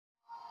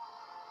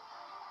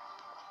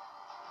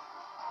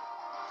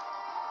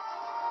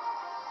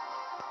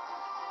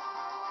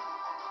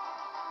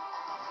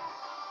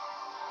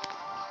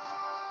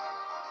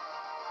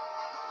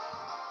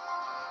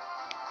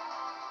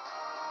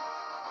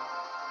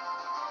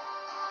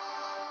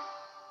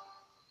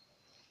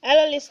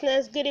Hello,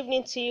 listeners. Good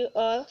evening to you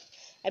all.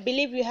 I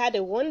believe you had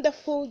a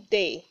wonderful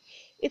day.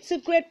 It's a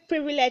great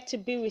privilege to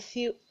be with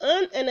you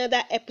on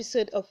another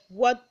episode of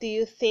What Do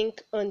You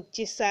Think on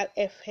GSAL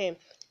FM.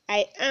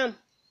 I am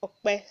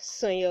Ope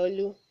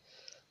Sanyaolu.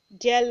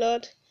 Dear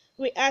Lord,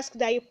 we ask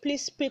that you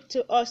please speak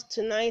to us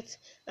tonight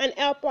and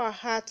help our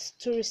hearts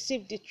to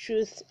receive the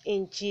truth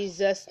in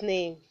Jesus'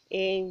 name.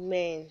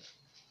 Amen.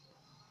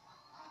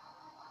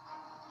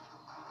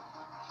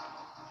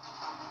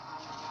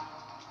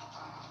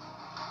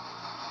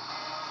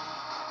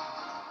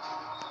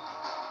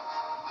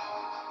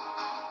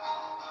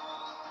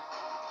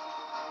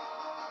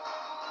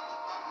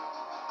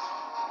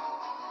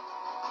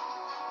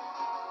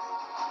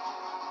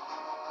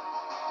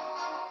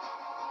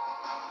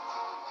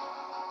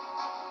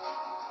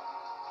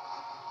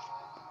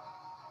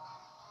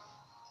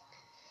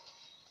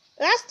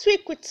 Last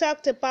week we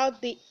talked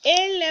about the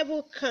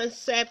A-level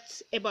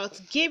concepts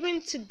about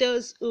giving to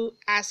those who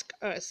ask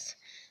us.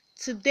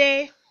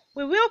 Today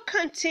we will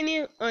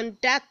continue on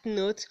that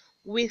note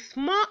with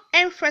more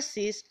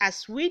emphasis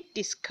as we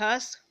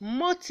discuss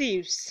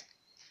motives.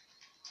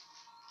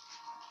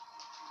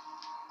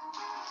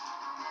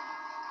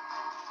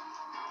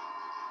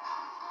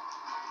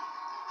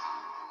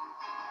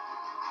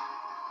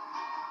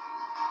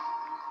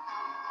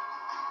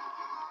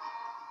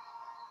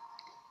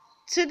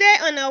 Today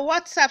on our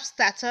WhatsApp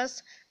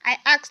status, I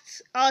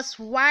asked us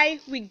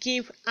why we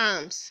give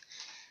alms.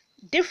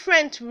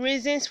 Different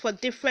reasons for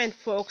different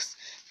folks.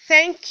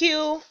 Thank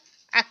you,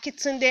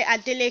 Akitunde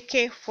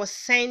Adeleke, for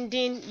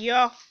sending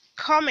your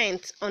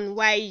comments on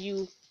why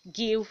you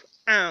give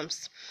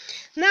alms.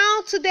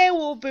 Now, today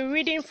we'll be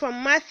reading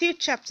from Matthew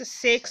chapter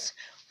 6,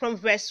 from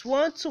verse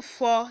 1 to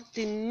 4,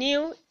 the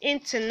New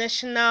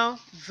International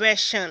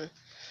Version.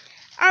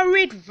 I'll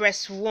read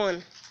verse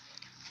 1.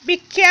 Be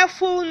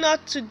careful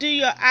not to do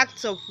your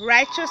acts of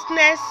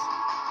righteousness.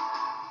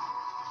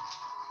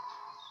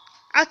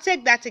 I'll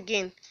take that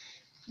again.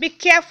 Be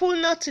careful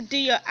not to do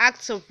your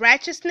acts of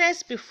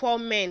righteousness before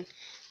men,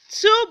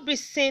 to be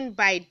seen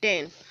by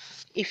them.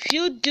 If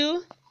you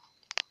do,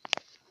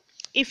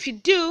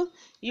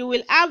 you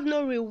will have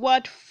no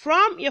reward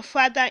from your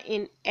Father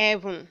in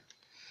heaven.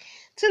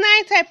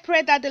 Tonight I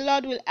pray that the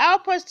Lord will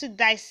help us to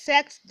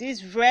dissect this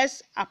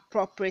verse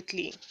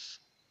appropriately.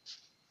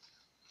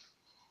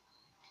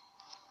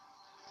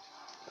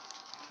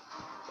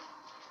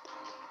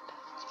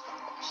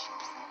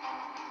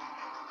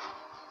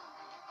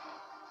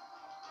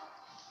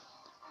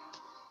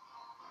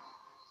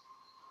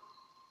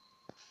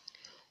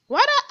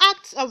 What are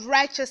acts of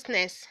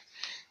righteousness?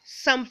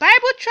 Some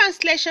Bible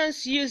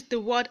translations use the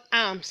word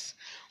alms,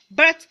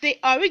 but the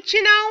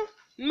original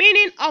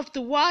meaning of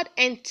the word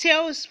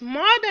entails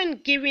more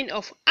than giving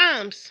of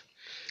alms.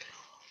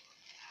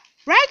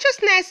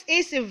 Righteousness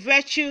is a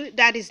virtue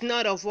that is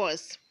not of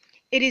us.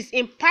 It is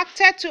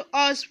imparted to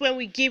us when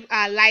we give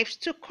our lives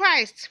to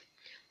Christ.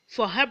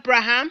 For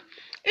Abraham,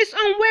 his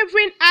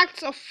unwavering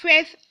acts of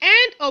faith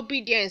and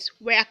obedience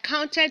were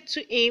accounted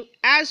to him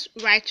as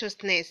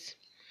righteousness.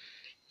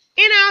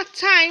 In our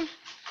time,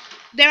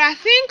 there are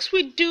things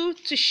we do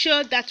to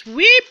show that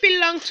we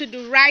belong to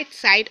the right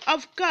side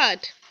of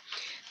God.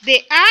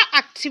 They are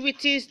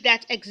activities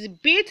that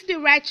exhibit the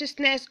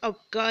righteousness of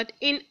God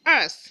in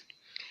us.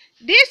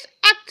 These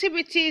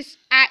activities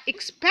are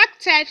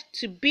expected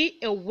to be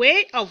a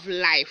way of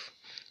life,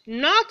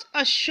 not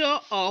a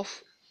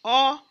show-off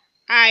or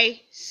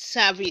eye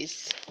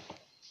service.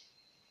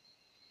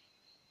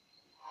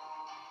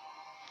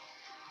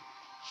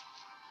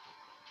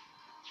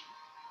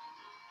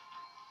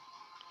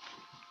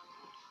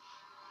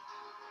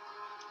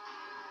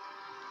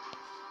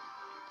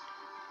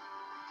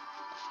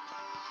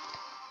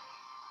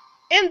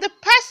 In the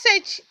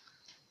passage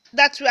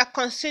that we are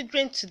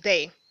considering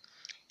today,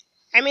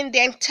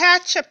 the entire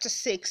chapter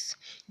 6,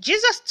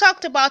 Jesus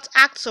talked about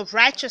acts of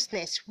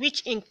righteousness,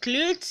 which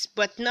includes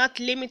but not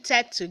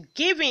limited to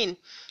giving,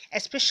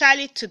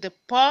 especially to the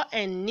poor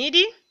and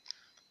needy,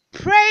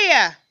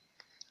 prayer,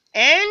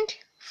 and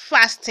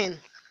fasting.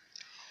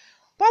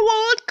 But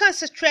we would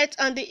concentrate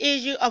on the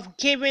issue of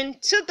giving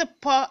to the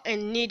poor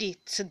and needy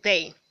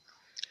today.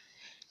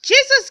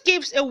 Jesus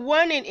gives a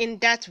warning in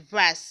that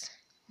verse.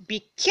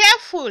 Be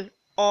careful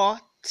or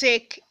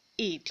take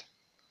heed.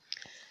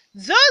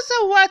 Those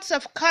are words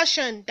of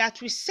caution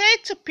that we say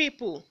to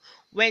people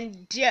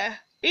when there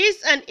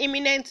is an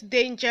imminent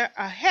danger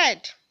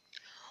ahead.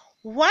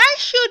 Why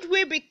should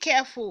we be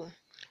careful?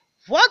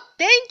 What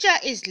danger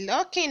is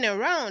lurking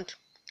around?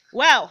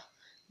 Well,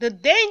 the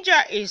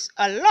danger is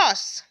a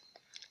loss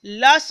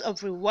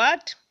of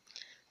reward,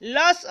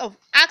 loss of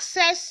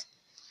access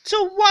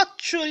to what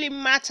truly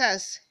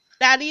matters,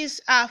 that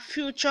is our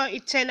future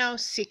eternal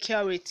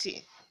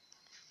security.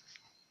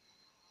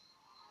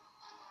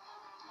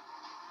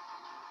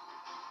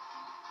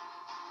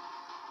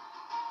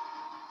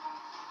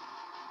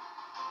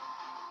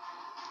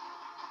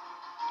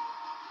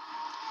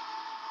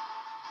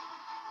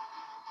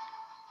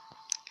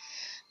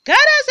 God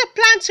has a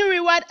plan to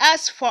reward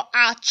us for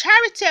our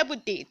charitable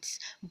deeds,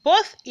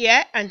 both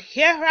here and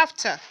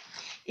hereafter,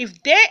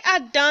 if they are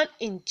done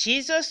in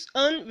Jesus'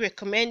 own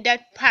recommended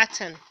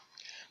pattern.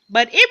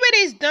 But if it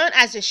is done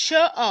as a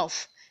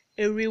show-off,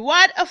 a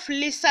reward of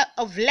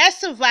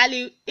lesser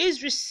value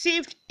is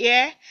received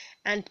here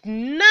and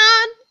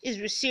none is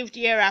received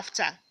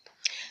hereafter.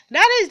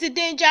 That is the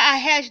danger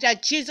ahead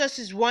that Jesus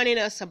is warning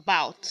us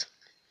about.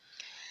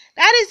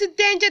 That is the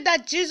danger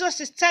that Jesus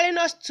is telling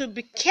us to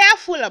be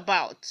careful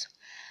about.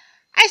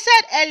 I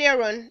said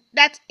earlier on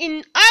that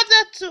in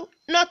order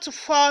not to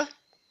fall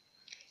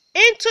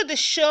into the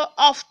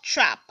show-off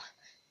trap,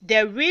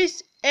 there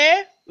is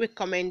a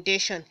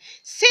recommendation.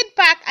 Sit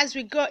back as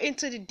we go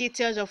into the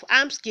details of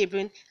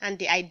almsgiving and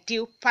the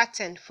ideal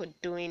pattern for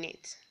doing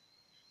it.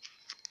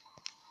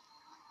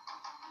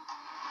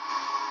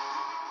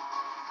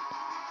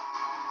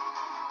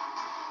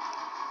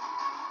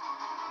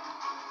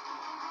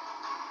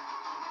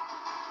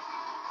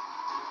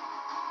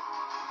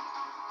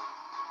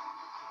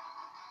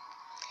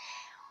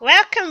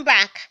 Welcome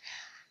back.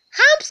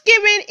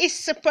 Almsgiving is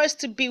supposed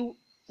to be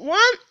one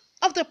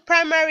of the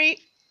primary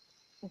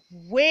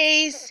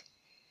ways,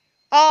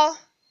 or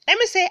let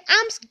me say,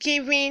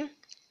 almsgiving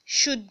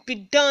should be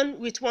done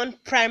with one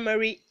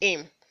primary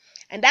aim,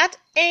 and that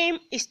aim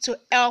is to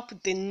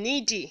help the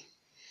needy,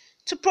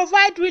 to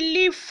provide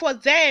relief for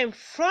them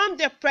from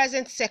their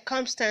present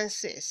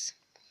circumstances.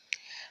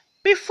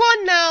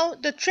 Before now,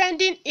 the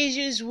trending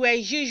issues were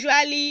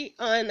usually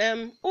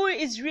on who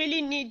is really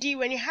needy.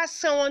 When you have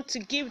someone to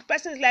give, the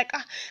person is like,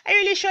 are you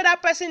really sure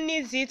that person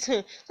needs it?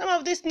 Some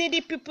of these needy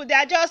people, they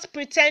are just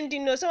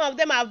pretending. Some of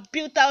them have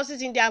built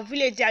houses in their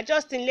village. They are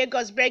just in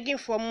Lagos begging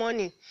for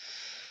money.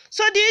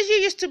 So the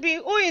issue used to be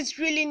who is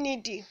really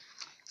needy.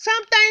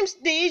 Sometimes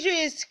the issue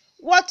is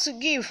what to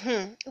give.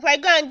 If I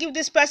go and give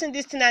this person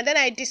this thing and then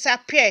I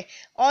disappear,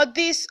 or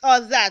this or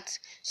that.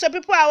 So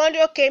people are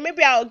wondering, okay,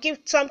 maybe I'll give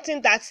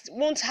something that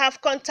won't have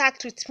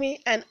contact with me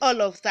and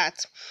all of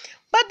that.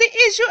 But the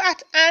issue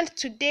at hand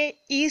today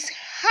is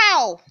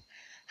how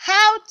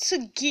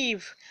to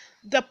give,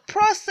 the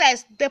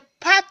process, the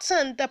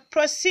pattern, the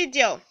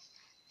procedure.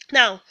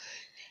 Now,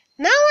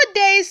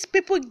 nowadays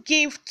people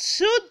give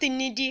to the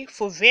needy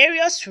for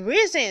various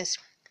reasons.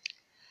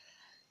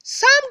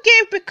 Some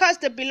give because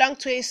they belong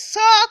to a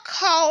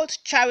so-called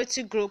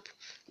charity group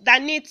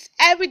that needs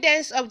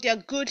evidence of their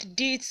good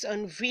deeds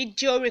on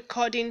video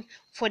recording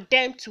for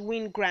them to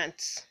win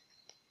grants.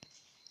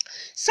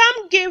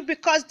 Some give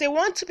because they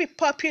want to be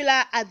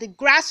popular at the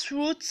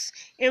grassroots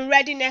in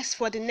readiness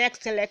for the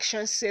next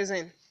election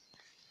season.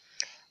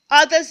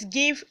 Others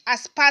give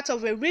as part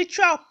of a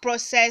ritual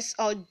process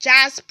or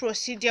jazz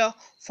procedure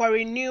for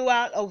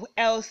renewal of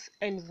health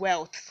and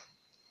wealth.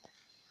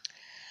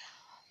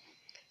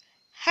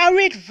 I'll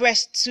read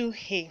verse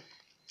 2a.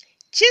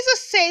 Jesus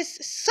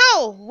says,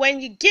 so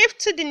when you give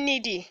to the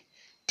needy,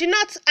 do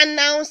not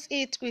announce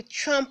it with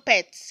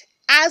trumpets,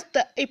 as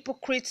the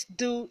hypocrites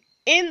do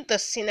in the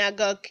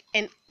synagogue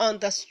and on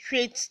the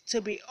streets to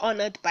be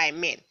honored by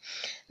men.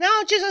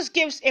 Now Jesus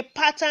gives a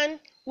pattern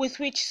with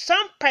which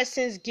some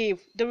persons give,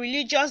 the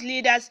religious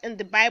leaders in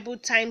the Bible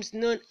times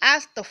known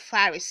as the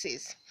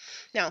Pharisees.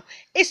 Now,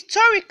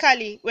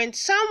 historically, when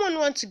someone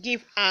wants to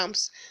give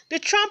alms, the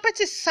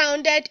trumpet is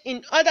sounded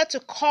in order to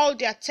call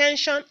the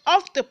attention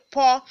of the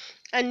poor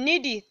and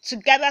needy to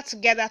gather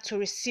together to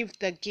receive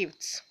the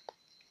gifts.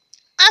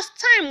 As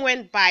time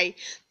went by,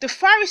 the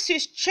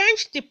Pharisees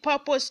changed the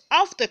purpose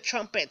of the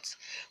trumpet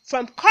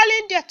from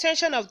calling the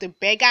attention of the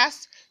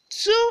beggars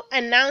to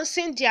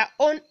announcing their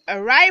own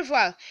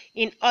arrival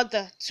in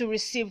order to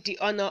receive the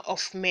honor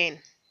of men.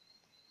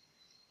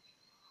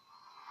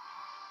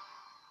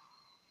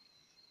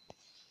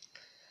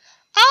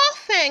 All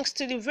thanks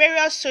to the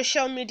various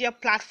social media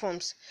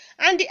platforms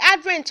and the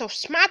advent of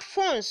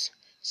smartphones.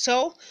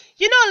 So,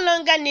 you no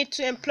longer need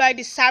to employ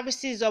the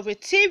services of a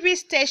TV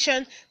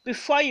station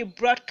before you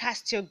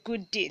broadcast your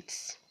good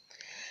deeds.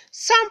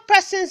 Some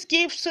persons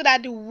give so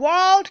that the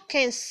world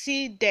can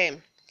see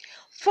them,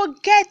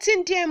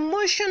 forgetting the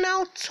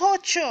emotional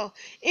torture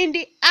in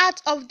the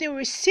heart of the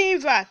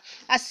receiver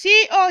as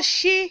he or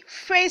she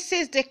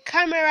faces the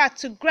camera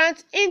to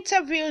grant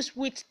interviews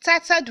with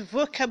tattered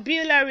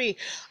vocabulary,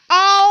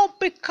 all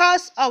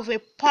because of a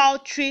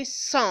paltry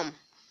sum.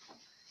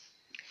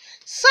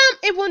 Some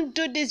even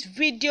do these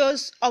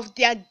videos of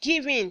their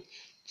giving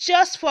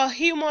just for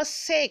humor's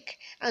sake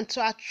and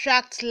to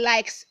attract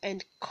likes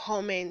and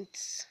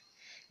comments.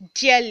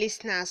 Dear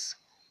listeners,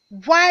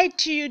 why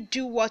do you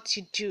do what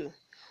you do?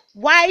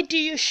 Why do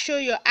you show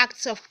your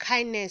acts of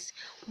kindness?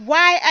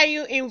 Why are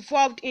you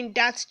involved in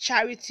that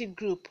charity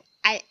group?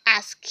 I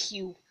ask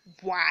you,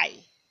 why?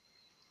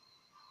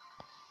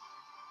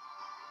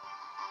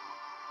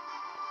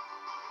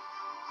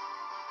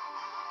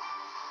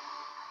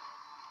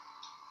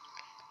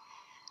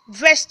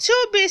 Verse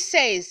 2b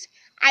says,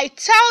 I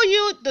tell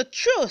you the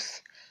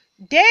truth,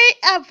 they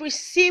have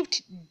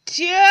received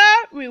their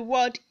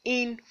reward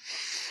in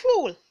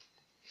full.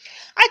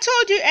 I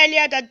told you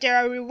earlier that there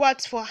are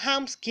rewards for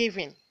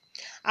almsgiving.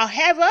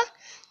 However,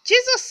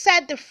 Jesus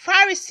said the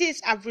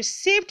Pharisees have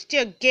received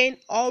their gain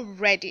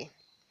already,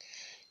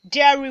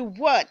 their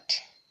reward.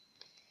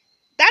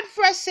 That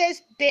verse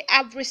says they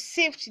have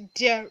received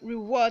their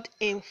reward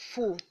in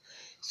full.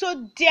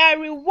 So their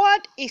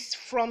reward is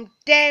from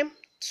them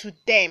to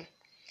them.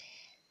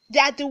 They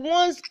are the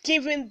ones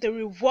giving the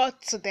reward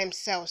to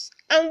themselves.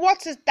 And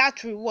what is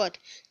that reward?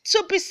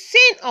 To be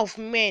seen of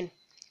men.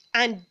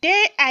 And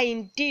they are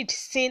indeed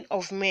seen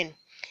of men.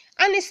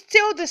 And it's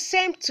still the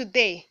same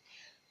today.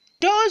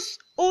 Those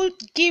who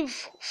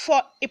give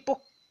for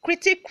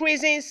hypocritical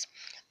reasons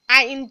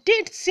are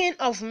indeed seen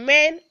of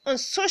men on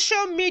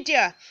social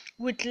media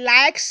with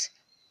likes,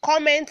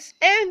 comments,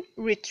 and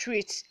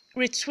retweets,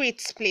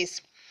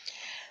 please.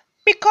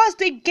 Because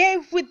they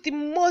gave with the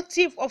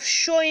motive of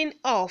showing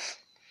off.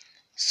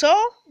 So,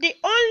 the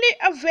only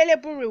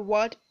available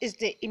reward is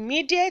the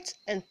immediate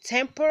and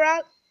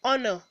temporal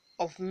honor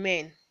of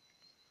men.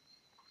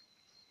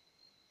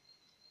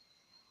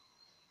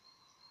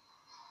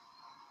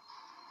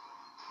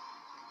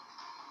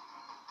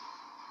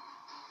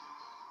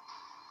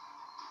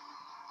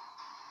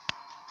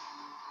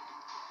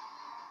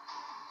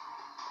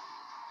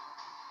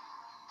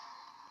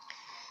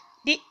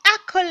 The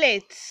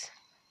accolades,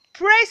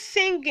 praise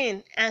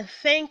singing, and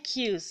thank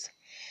yous.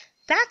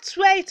 That's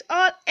where it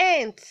all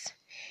ends.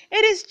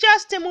 It is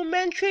just a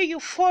momentary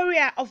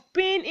euphoria of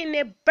being in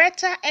a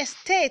better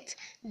estate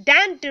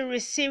than the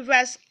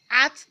receivers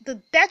at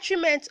the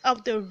detriment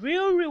of the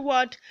real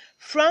reward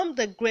from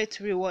the great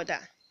rewarder.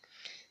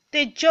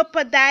 They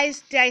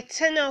jeopardize their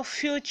eternal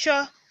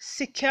future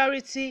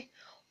security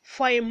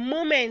for a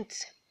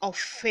moment of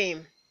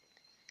fame.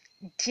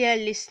 Dear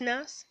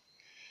listeners,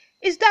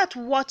 is that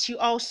what you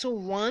also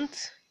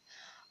want?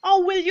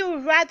 Or will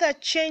you rather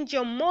change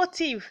your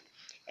motive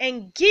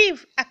and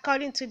give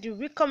according to the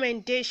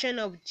recommendation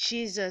of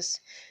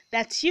Jesus,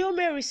 that you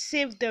may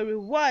receive the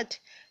reward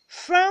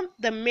from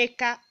the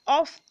Maker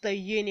of the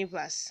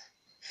universe?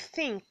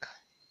 Think.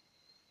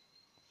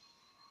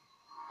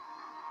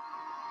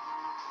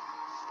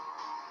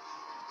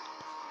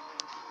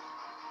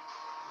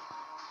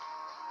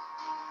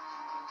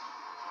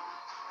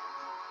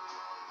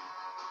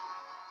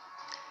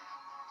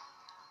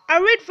 I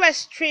read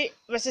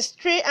verses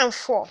 3 and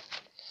 4.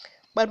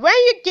 But when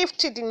you give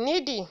to the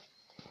needy,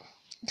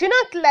 do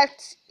not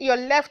let your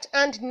left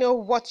hand know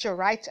what your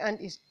right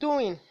hand is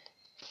doing,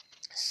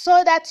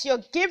 so that your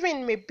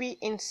giving may be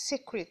in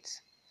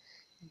secret.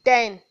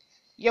 Then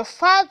your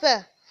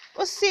Father,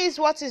 who sees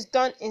what is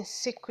done in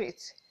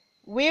secret,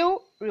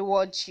 will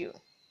reward you.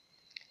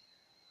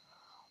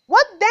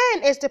 What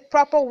then is the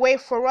proper way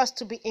for us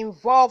to be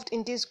involved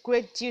in this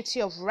great duty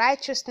of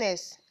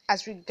righteousness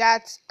as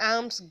regards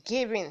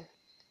almsgiving?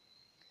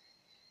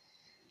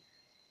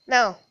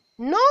 Now,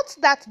 note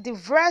that the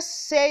verse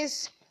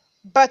says,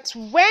 but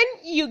when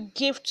you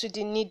give to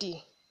the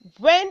needy,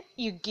 when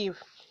you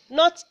give,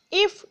 not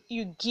if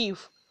you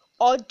give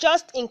or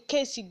just in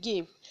case you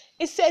give.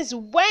 It says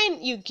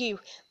when you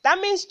give. That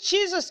means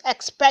Jesus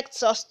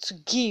expects us to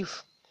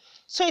give.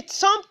 So it's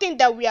something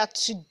that we are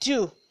to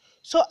do.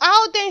 So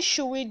how then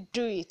should we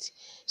do it?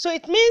 So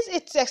it means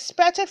it's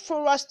expected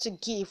for us to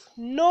give.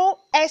 No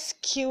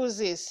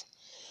excuses.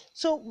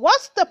 So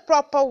what's the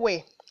proper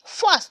way?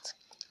 First,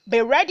 be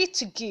ready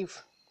to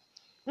give.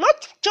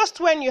 Not just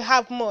when you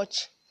have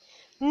much.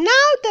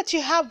 Now that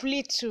you have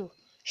little,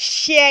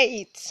 share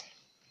it.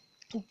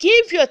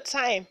 Give your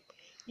time,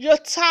 your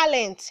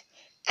talent.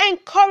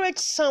 Encourage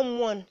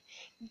someone.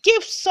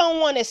 Give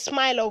someone a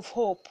smile of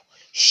hope.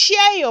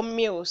 Share your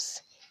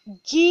meals.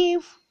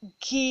 Give,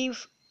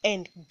 give,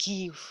 and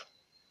give.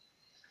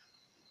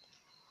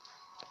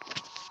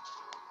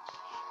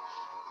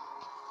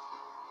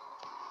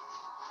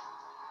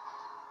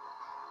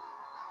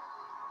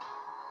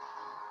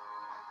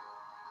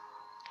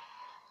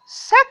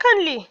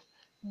 Secondly,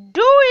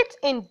 do it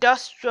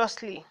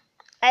industriously.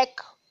 Like,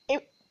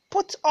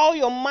 put all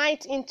your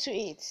might into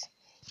it.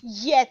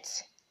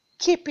 Yet,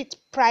 keep it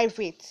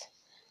private.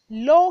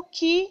 Low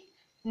key,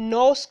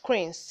 no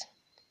screens.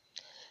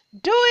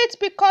 Do it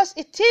because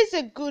it is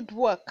a good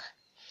work,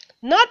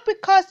 not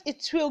because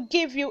it will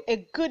give you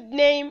a good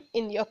name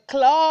in your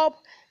club,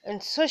 in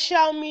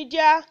social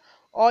media,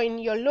 or in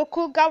your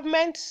local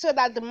government, so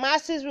that the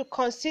masses will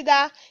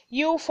consider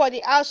you for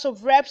the House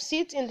of Rep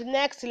seat in the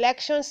next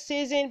election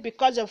season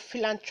because of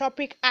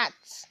philanthropic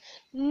acts.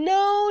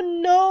 No,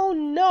 no,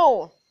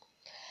 no.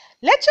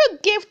 Let your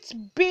gifts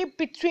be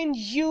between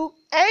you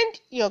and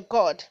your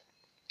God.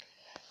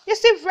 You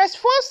see, verse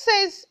 4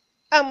 says,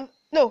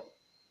 no,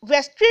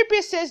 verse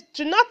 3b says,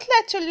 do not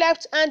let your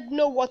left hand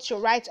know what your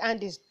right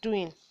hand is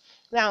doing.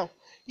 Now,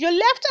 your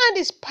left hand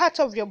is part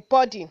of your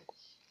body.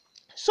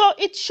 So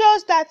it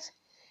shows that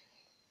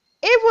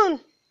even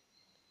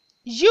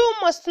you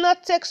must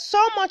not take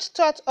so much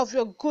thought of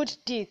your good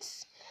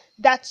deeds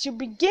that you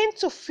begin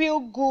to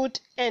feel good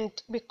and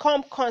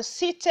become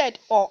conceited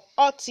or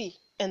haughty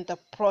in the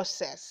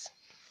process.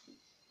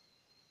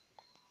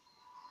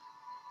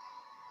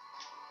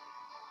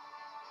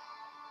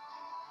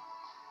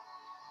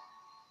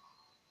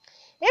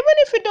 Even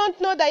if you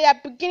don't know that you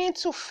are beginning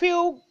to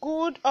feel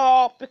good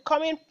or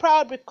becoming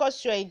proud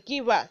because you're a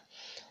giver,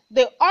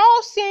 the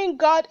all-seeing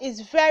God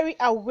is very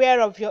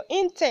aware of your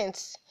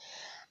intents.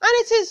 And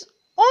it is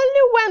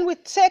only when we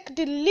take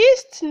the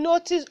least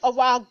notice of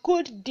our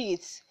good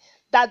deeds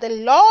that the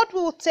Lord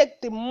will take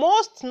the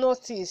most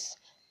notice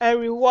and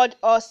reward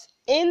us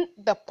in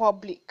the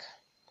public.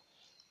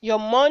 Your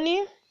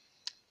money,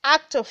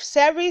 act of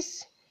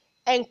service,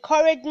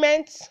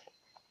 encouragement,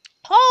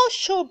 all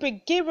should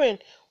be given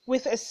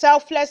with a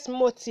selfless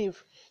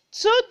motive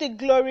to the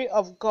glory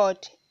of God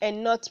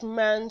and not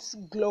man's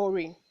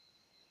glory.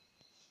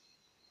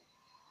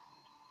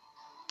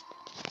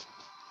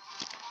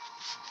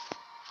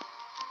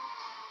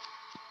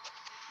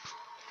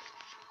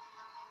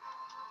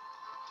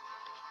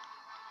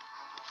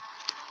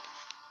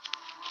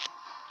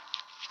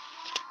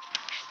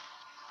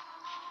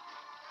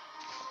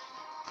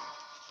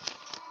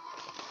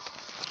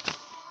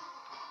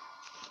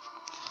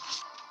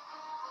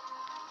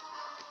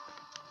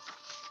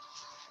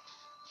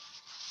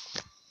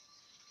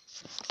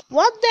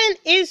 What then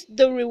is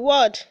the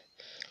reward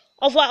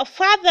of our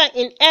Father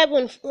in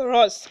heaven for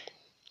us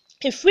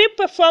if we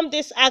perform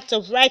this act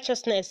of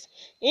righteousness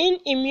in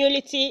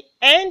humility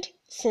and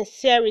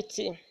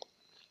sincerity?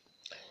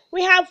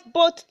 We have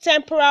both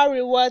temporal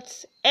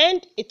rewards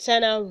and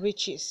eternal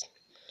riches.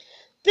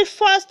 The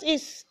first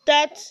is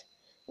that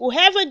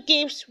whoever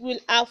gives will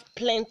have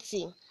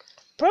plenty.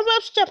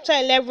 Proverbs chapter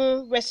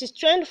 11 verses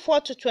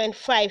 24 to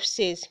 25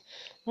 says,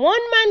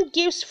 "One man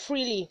gives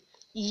freely,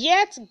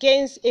 yet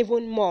gains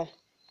even more.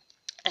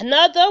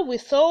 Another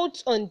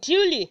withholds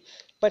unduly,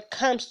 but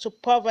comes to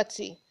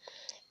poverty.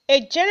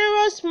 A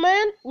generous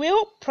man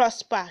will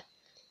prosper.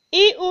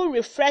 He who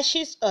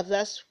refreshes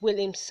others will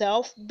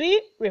himself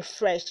be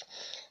refreshed."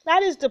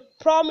 That is the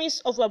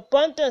promise of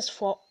abundance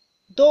for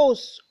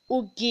those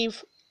who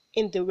give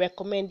in the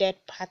recommended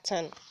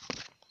pattern.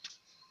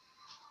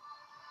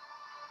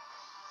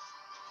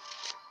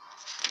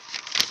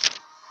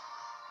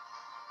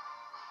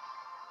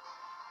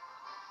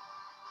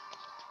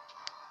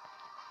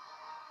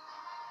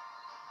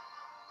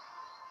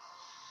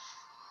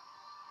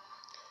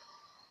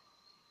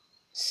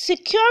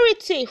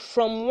 Security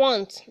from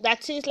want,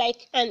 that is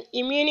like an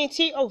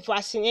immunity of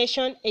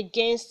vaccination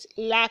against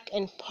lack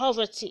and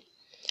poverty.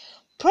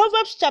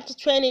 Proverbs chapter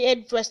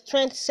 28 verse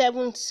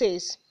 27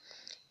 says,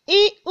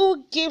 "He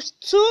who gives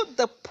to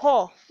the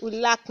poor will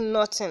lack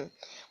nothing,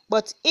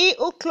 but he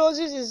who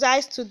closes his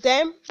eyes to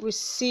them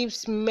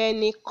receives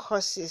many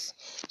curses."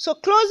 So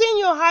closing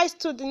your eyes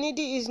to the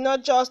needy is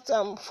not just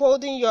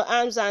folding your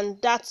arms and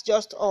that's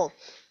just all.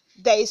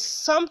 There is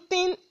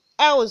something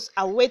else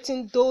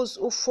awaiting those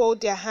who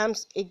fold their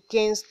arms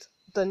against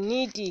the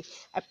needy.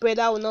 I pray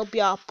that will not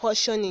be our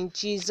portion in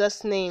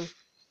Jesus' name.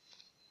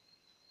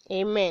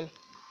 Amen.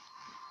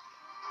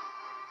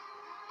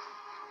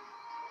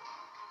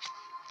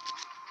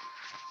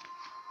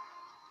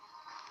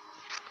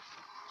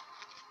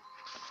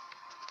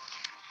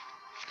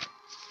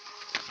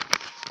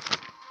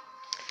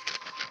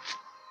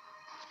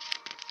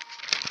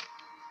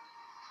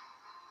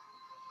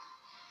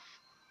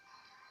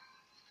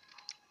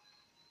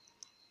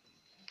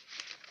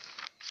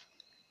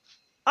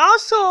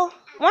 Also,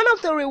 one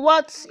of the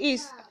rewards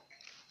is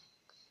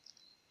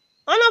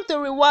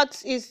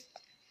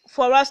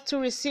for us to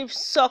receive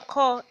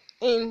succor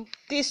in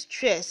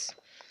distress.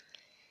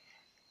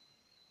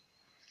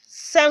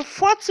 Psalm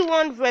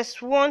 41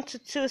 verse 1 to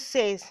 2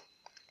 says,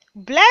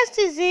 "Blessed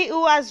is he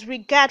who has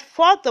regard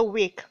for the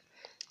weak.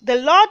 The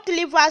Lord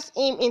delivers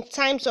him in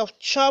times of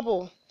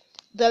trouble.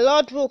 The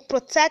Lord will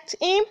protect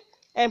him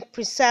and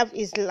preserve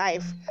his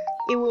life.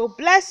 He will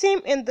bless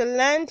him in the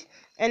land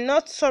and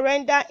not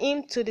surrender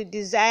him to the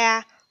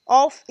desire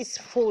of his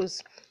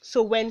foes."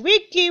 So when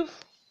we give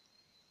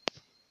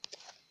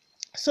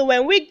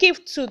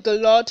to the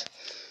Lord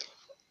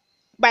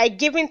by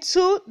giving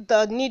to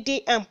the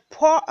needy and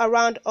poor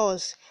around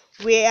us,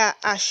 we are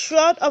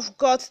assured of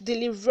God's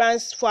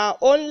deliverance for our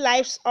own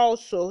lives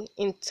also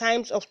in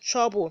times of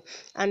trouble,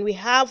 and we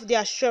have the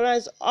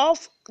assurance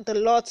of the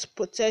Lord's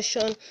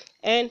protection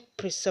and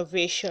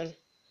preservation.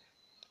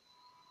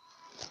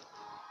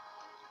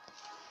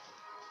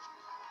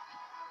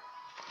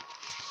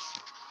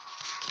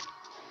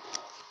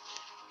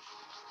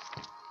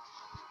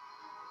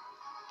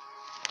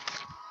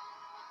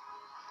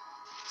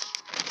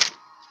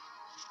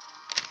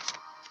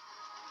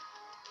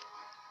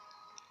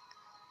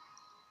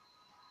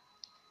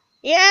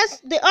 Yes,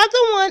 the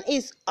other one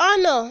is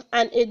honor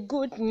and a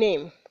good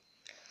name.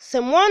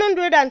 Psalm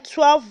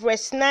 112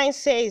 verse 9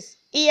 says,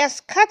 "He has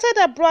scattered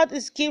abroad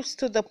his gifts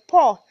to the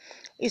poor.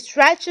 His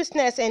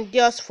righteousness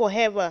endures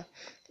forever.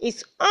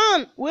 His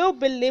arm will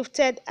be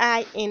lifted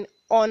high in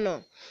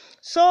honor."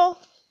 So,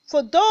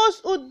 for those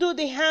who do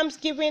the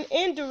almsgiving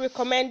in the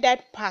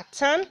recommended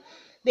pattern,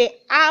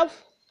 they have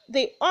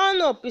the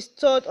honor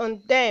bestowed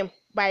on them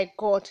by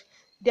God.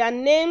 Their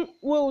name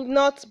will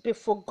not be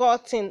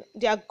forgotten.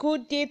 Their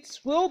good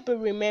deeds will be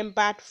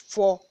remembered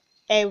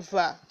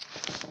forever.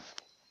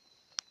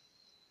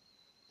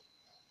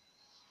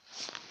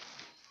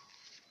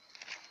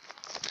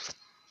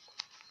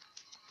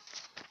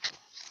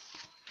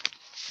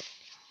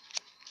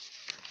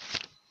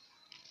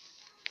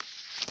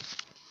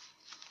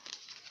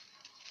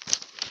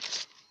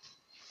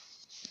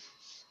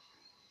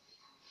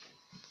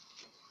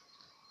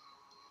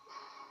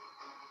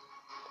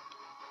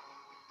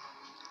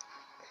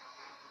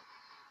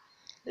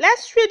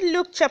 Let's read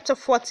Luke chapter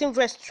 14,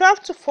 verse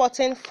 12 to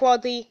 14 for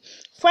the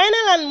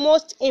final and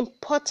most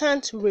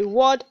important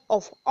reward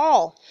of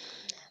all.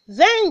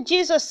 Then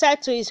Jesus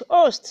said to his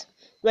host,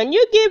 "When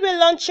you give a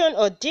luncheon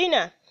or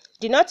dinner,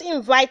 do not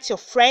invite your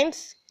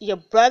friends, your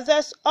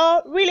brothers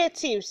or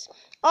relatives,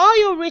 or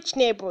your rich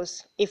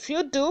neighbors. If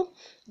you do,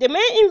 they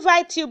may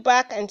invite you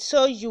back and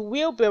so you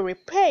will be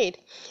repaid.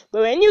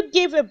 But when you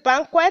give a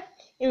banquet,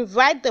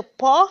 invite the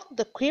poor,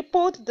 the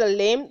crippled, the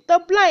lame, the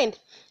blind,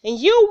 and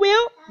you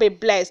will be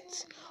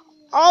blessed.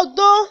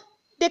 Although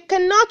they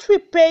cannot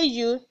repay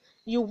you,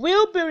 you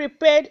will be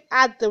repaid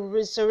at the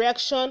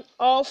resurrection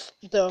of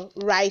the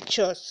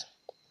righteous."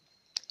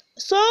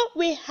 So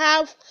we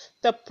have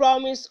the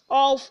promise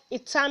of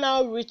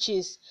eternal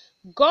riches.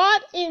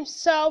 God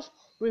Himself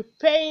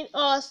repaying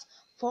us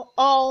for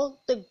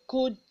all the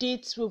good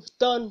deeds we've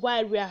done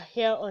while we are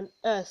here on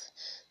earth.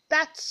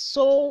 That's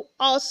so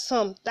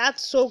awesome.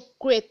 That's so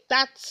great.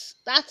 That's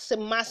a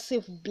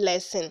massive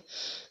blessing.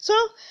 So,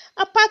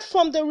 apart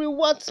from the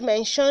rewards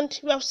mentioned,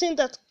 we have seen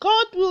that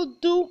God will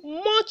do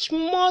much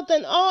more than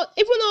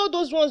even all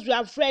those ones we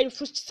have read.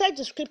 If we check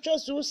the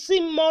scriptures, we will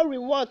see more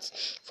rewards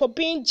for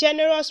being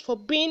generous, for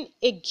being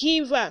a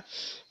giver.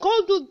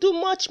 God will do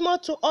much more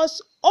to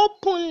us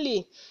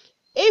openly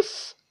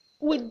if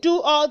we do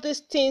all these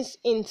things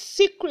in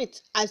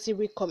secret as He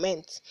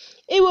recommends.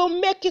 He will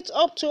make it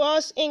up to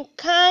us in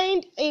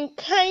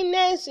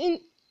kindness,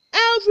 in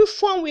every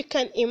form we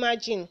can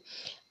imagine.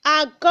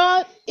 Our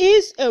God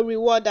is a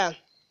rewarder.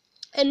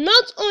 And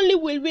not only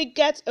will we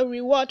get a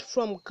reward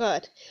from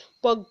God,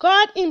 but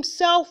God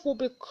Himself will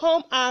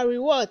become our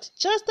reward,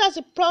 just as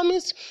He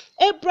promised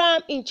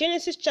Abraham in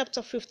Genesis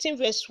chapter 15,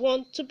 verse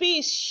 1, to be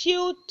his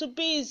shield, to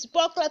be his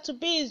buckler, to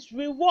be his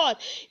reward.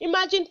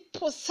 Imagine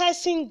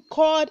possessing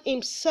God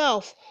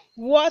Himself.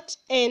 What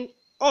an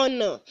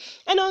honor.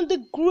 And on the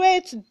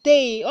great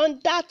day, on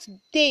that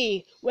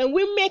day, when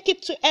we make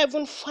it to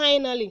heaven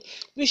finally,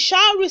 we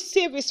shall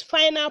receive His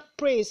final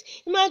praise.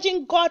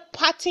 Imagine God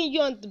patting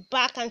you on the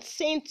back and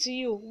saying to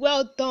you,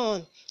 "Well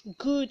done,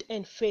 good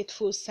and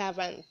faithful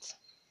servant."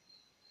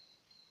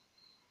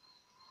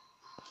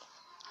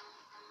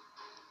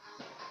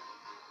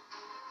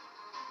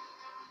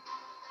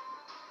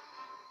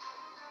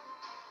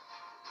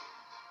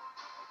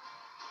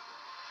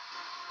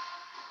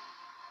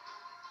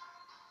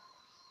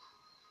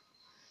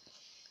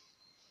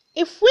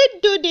 If we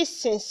do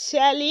this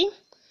sincerely,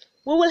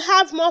 we will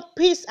have more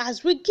peace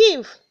as we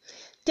give.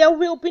 There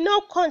will be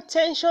no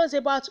contentions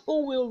about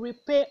who will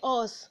repay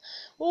us.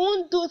 We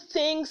won't do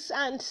things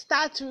and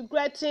start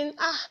regretting,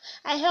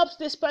 I helped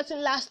this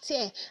person last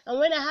year, and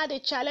when I had a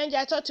challenge,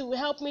 I thought he would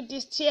help me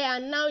this year,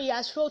 and now he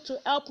has failed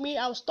to help me.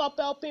 I'll stop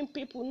helping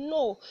people.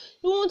 No,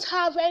 you won't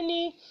have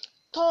any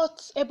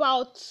thoughts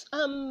about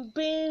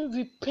being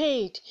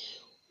repaid.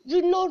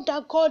 You know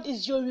that God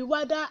is your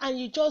rewarder, and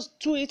you just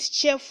do it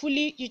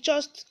cheerfully. You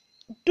just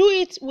do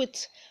it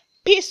with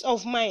peace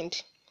of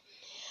mind.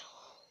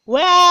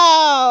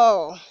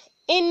 Well,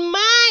 in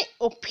my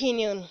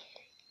opinion,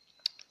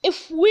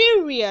 if we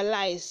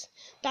realize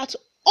that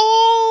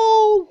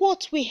all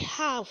what we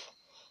have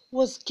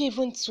was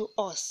given to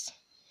us,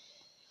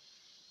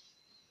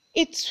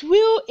 it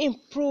will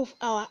improve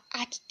our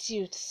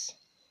attitudes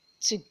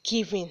to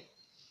giving.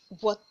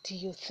 What do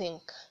you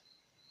think?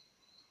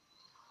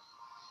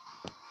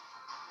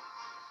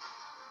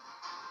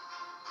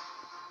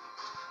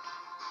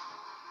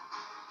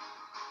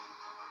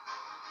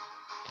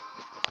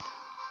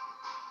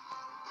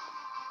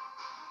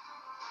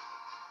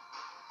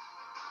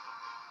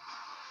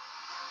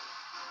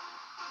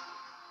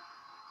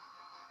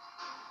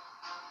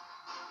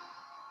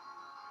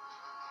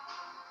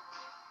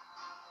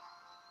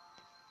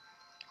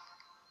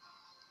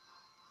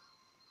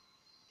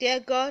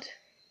 Dear God,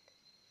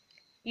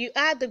 you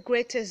are the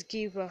greatest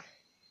giver,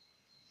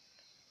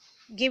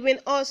 giving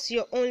us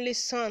your only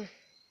Son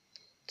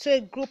to a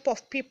group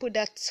of people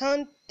that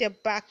turned their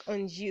back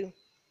on you.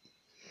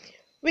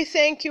 We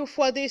thank you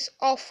for this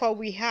offer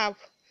we have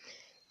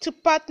to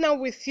partner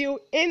with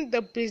you in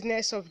the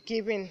business of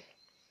giving.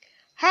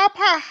 Help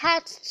our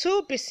hearts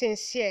to be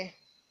sincere.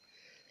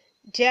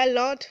 Dear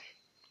Lord,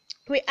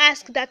 we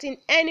ask that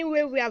in any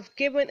way we have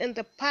given in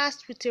the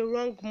past with a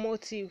wrong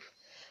motive,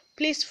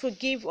 please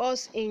forgive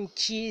us in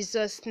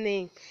Jesus'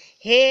 name.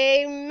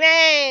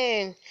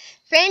 Amen.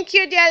 Thank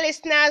you, dear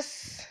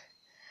listeners,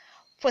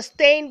 for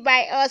staying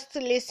by us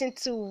to listen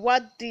to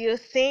What Do You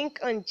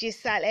Think on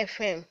GSAL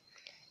FM.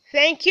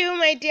 Thank you,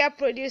 my dear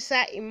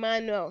producer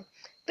Emmanuel.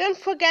 Don't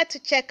forget to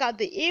check out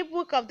the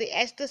ebook of the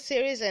Esther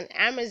series on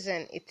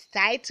Amazon. It's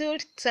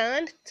titled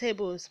Turned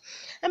Tables.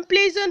 And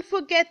please don't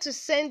forget to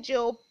send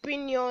your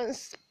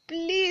opinions.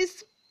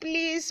 Please,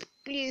 please,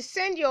 please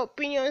send your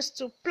opinions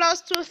to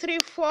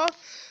 +234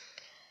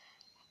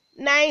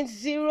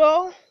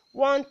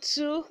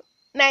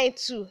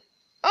 901292.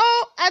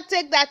 Oh, I'll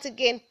take that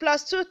again.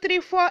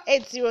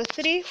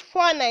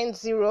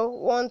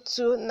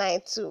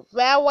 +2348034901292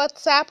 via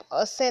WhatsApp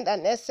or send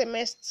an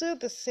SMS to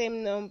the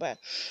same number.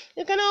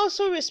 You can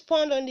also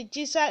respond on the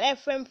GSAL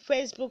FM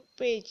Facebook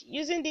page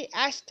using the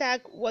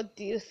hashtag What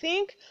Do You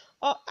Think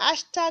or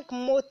hashtag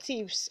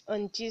Motives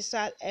on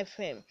GSAL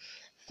FM.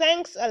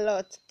 Thanks a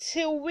lot.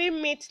 Till we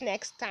meet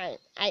next time,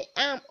 I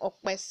am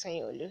Ope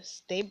Sanyaolu.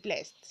 Stay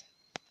blessed.